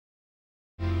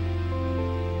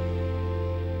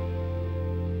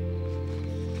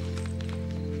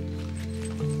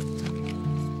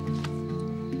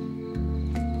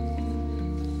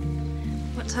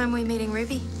time are we meeting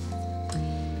Ruby?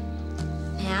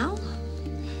 Now?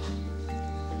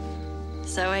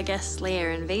 So I guess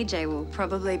Leah and VJ will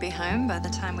probably be home by the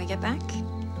time we get back.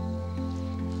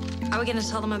 Are we going to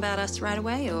tell them about us right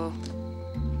away, or...?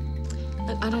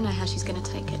 Look, I don't know how she's going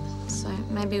to take it, so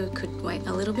maybe we could wait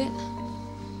a little bit.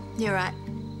 You're right.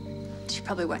 She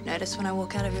probably won't notice when I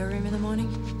walk out of your room in the morning.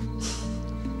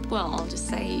 Well, I'll just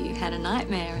say you had a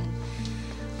nightmare and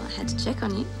I had to check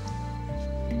on you.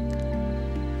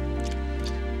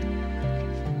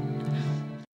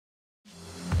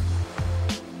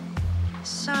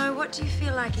 So, what do you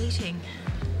feel like eating?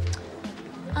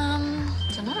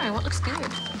 Don't know. What looks good?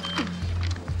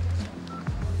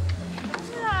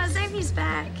 Ah, Xavier's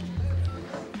back.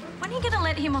 When are you going to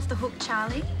let him off the hook,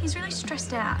 Charlie? He's really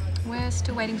stressed out. We're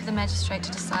still waiting for the magistrate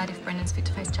to decide if Brendan's fit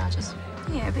to face charges.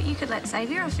 Yeah, but you could let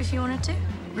Xavier off if you wanted to.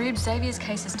 Rube, Xavier's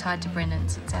case is tied to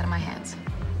Brendan's. It's out of my hands.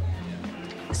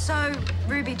 So,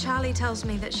 Ruby, Charlie tells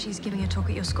me that she's giving a talk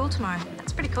at your school tomorrow.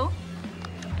 That's pretty cool.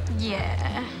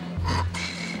 Yeah.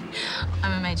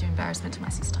 I'm a major embarrassment to my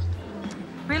sister.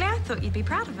 Really? I thought you'd be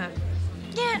proud of her.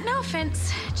 Yeah, no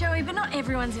offense, Joey, but not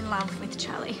everyone's in love with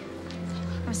Charlie.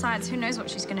 Besides, who knows what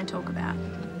she's going to talk about?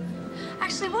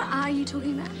 Actually, what are you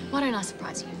talking about? Why don't I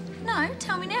surprise you? No,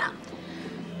 tell me now.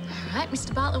 All right,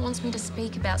 Mr. Bartlett wants me to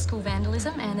speak about school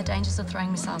vandalism and the dangers of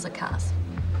throwing missiles at cars.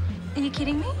 Are you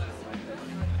kidding me?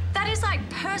 That is like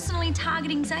personally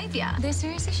targeting Xavier. They're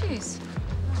serious issues.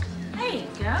 Hey,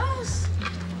 girls.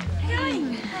 How you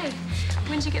going? Hey,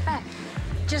 when did you get back?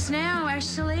 Just now,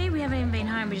 actually. We haven't even been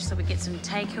home. We just thought we'd get some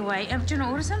takeaway. Do you want to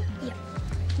order some? Yep.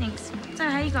 Thanks. So,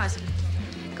 how you guys?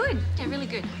 Good. Yeah, really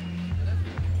good.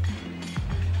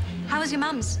 How was your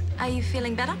mum's? Are you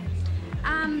feeling better?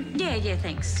 Yeah,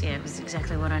 thanks. Yeah, it was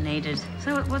exactly what I needed.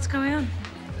 So, what's going on?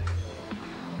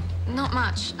 Not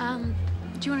much. Do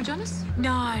you want to join us?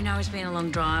 No, it's been a long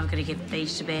drive. I've got to get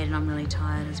Beach to bed and I'm really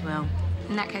tired as well.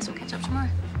 In that case, we'll catch up tomorrow.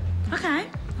 Okay.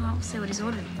 Well, we'll see what he's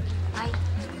ordered. Bye.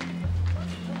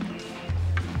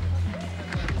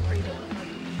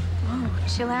 Oh,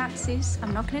 chill out, sis.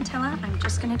 I'm not going to tell her. I'm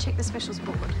just going to check the specials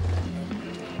board.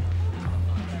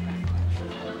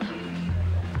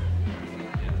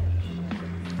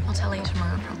 I'll tell you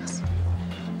tomorrow, I promise.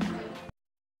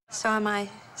 So am I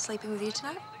sleeping with you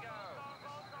tonight?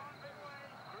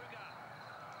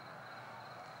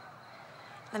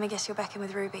 Let me guess you're back in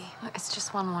with Ruby. Look, it's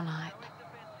just one more night.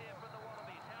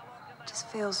 It just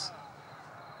feels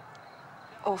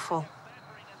awful.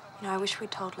 You know, I wish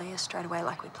we'd told Leah straight away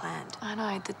like we planned. I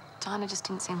know, the diner just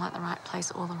didn't seem like the right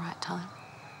place or the right time.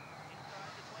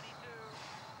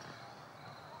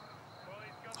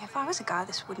 Yeah, if I was a guy,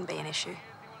 this wouldn't be an issue.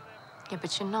 Yeah,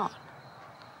 but you're not.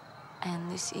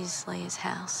 And this is Leah's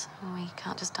house, and we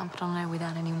can't just dump it on her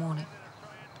without any warning.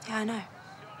 Yeah, I know.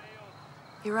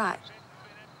 You're right.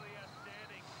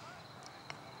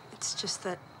 It's just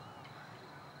that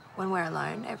when we're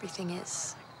alone, everything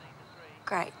is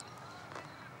great.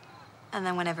 And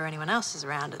then whenever anyone else is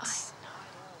around, it's...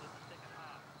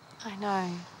 I know.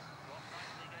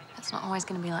 It's not always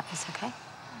going to be like this, okay?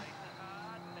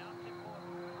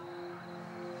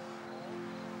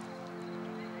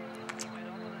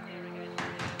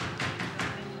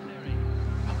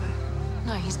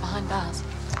 No, he's behind bars.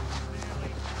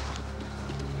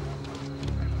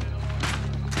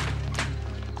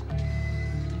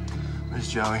 Where's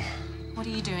Joey? What are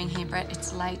you doing here, Brett?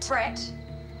 It's late. Brett!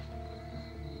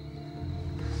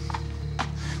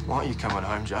 Why aren't you coming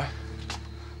home, Joe? Have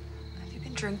you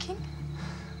been drinking?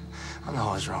 I know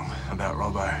I was wrong about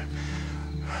Robbo.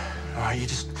 All right,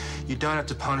 you don't have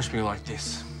to punish me like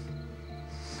this.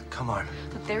 Come home.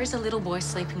 Look, there is a little boy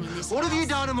sleeping in this What house. have you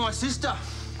done to my sister?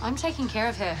 I'm taking care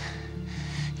of her.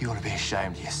 You ought to be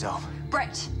ashamed of yourself.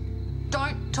 Brett,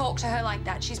 don't talk to her like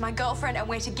that. She's my girlfriend and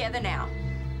we're together now.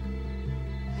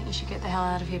 I think you should get the hell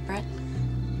out of here, Brett.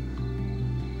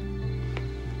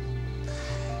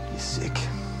 You're sick.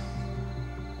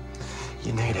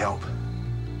 You need help.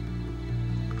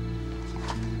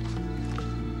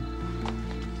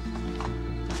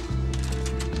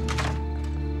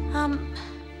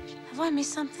 Have I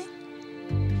missed something?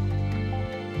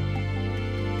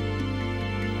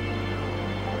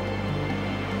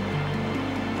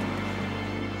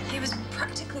 He was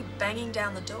practically banging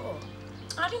down the door.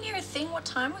 I didn't hear a thing. What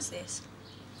time was this?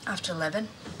 After 11.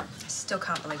 I still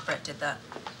can't believe Brett did that.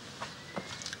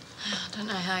 I don't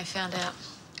know how he found out.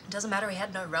 It doesn't matter, he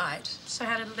had no right. So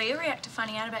how did Leah react to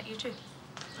finding out about you two?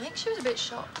 I think she was a bit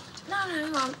shocked. No,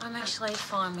 I'm actually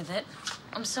fine with it.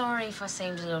 I'm sorry if I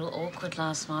seemed a little awkward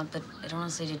last night, but it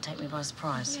honestly did take me by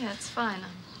surprise. Yeah, it's fine.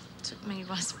 took me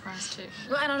by surprise too.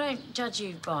 Well, and I don't judge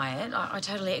you by it. I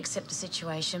totally accept the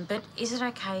situation. But is it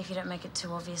okay if you don't make it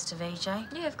too obvious to VJ?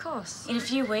 Yeah, of course. In a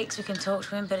few weeks, we can talk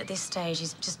to him, but at this stage,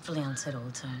 he's just fully unsettled all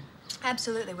the time.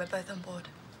 Absolutely, we're both on board.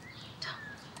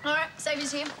 All right,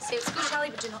 Saviour's here. See it's good, Charlie,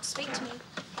 but do not speak to me.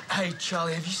 Hey,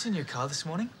 Charlie, have you seen your car this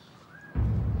morning?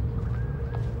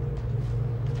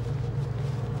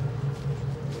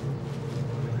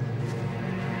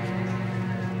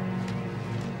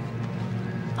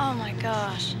 Oh, my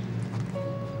gosh.